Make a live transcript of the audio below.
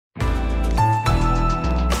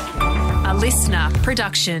listener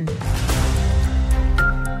production.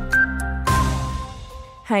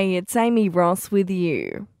 Hey, it's Amy Ross with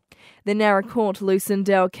you. The Naracoorte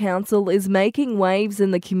Lucindale Council is making waves in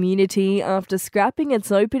the community after scrapping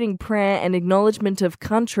its opening prayer and acknowledgement of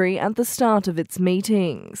country at the start of its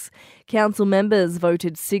meetings. Council members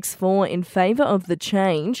voted 6-4 in favour of the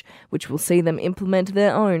change, which will see them implement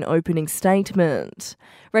their own opening statement.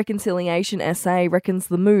 Reconciliation SA reckons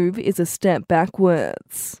the move is a step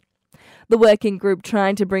backwards. The working group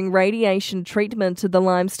trying to bring radiation treatment to the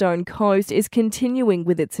Limestone Coast is continuing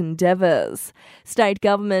with its endeavours. State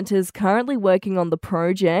government is currently working on the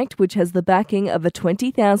project, which has the backing of a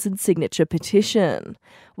 20,000 signature petition.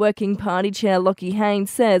 Working Party Chair Lockie Haynes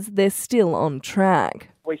says they're still on track.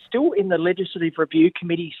 We're still in the Legislative Review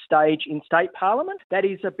Committee stage in State Parliament. That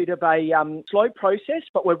is a bit of a slow process,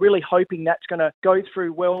 but we're really hoping that's going to go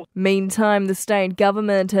through well. Meantime, the state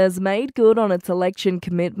government has made good on its election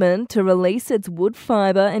commitment to release its wood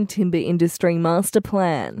fibre and timber industry master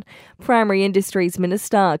plan. Primary Industries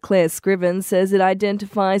Minister Claire Scriven says it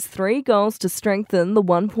identifies 3 goals to strengthen the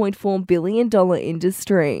 $1.4 billion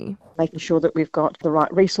industry. Making sure that we've got the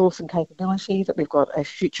right resource and capability, that we've got a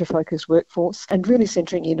future-focused workforce, and really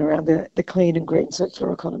centring in around the clean and green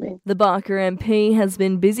circular economy. The Barker MP has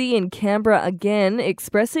been busy in Canberra again,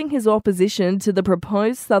 expressing his opposition to the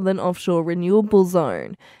proposed Southern Offshore Renewable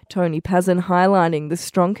Zone. Tony Pazin highlighting the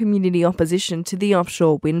strong community opposition to the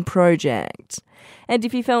offshore wind project. And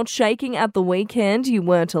if you felt shaking at the weekend, you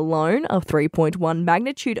weren't alone. A 3.1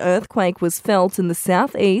 magnitude earthquake was felt in the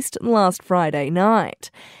southeast last Friday night.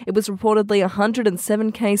 It was reportedly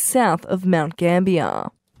 107 km south of Mount Gambier.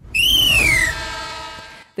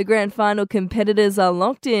 The grand final competitors are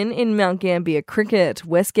locked in Mount Gambier cricket.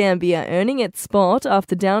 West Gambier earning its spot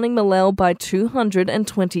after downing Malelle by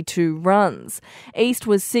 222 runs. East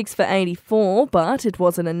was 6 for 84, but it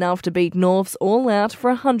wasn't enough to beat North's all out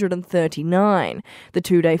for 139. The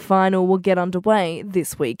 2-day final will get underway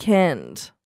this weekend.